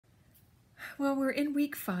Well, we're in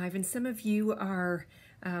week 5, and some of you are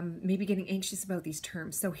maybe getting anxious about these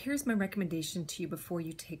terms. So here's my recommendation to you before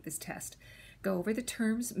you take this test. Go over the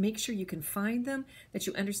terms, make sure you can find them, that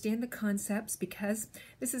you understand the concepts, because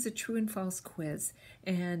this is a true and false quiz,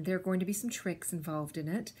 and there are going to be some tricks involved in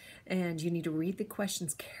it, and you need to read the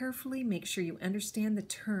questions carefully, make sure you understand the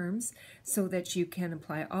terms so that you can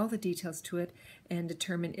apply all the details to it and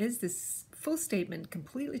determine, is this full statement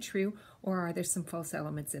completely true, or are there some false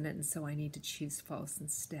elements in it, and so I need to choose false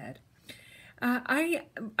instead.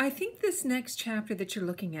 I think this next chapter that you're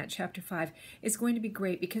looking at, chapter 5, is going to be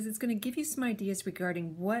great because it's going to give you some ideas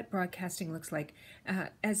regarding what broadcasting looks like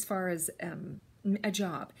as far as a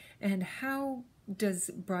job, and how does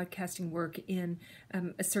broadcasting work in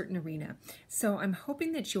a certain arena. So I'm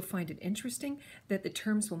hoping that you'll find it interesting, that the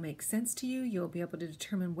terms will make sense to you, you'll be able to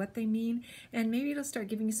determine what they mean, and maybe it'll start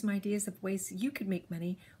giving you some ideas of ways you could make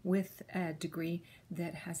money with a degree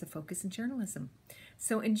that has a focus in journalism.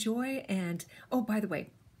 So enjoy, and oh, by the way,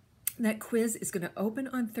 that quiz is going to open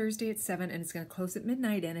on Thursday at 7 and it's going to close at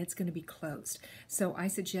midnight, and it's going to be closed. So I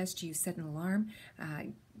suggest you set an alarm,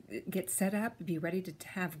 get set up, be ready to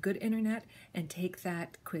have good internet, and take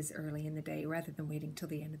that quiz early in the day rather than waiting till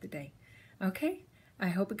the end of the day. Okay? I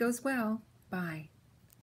hope it goes well. Bye.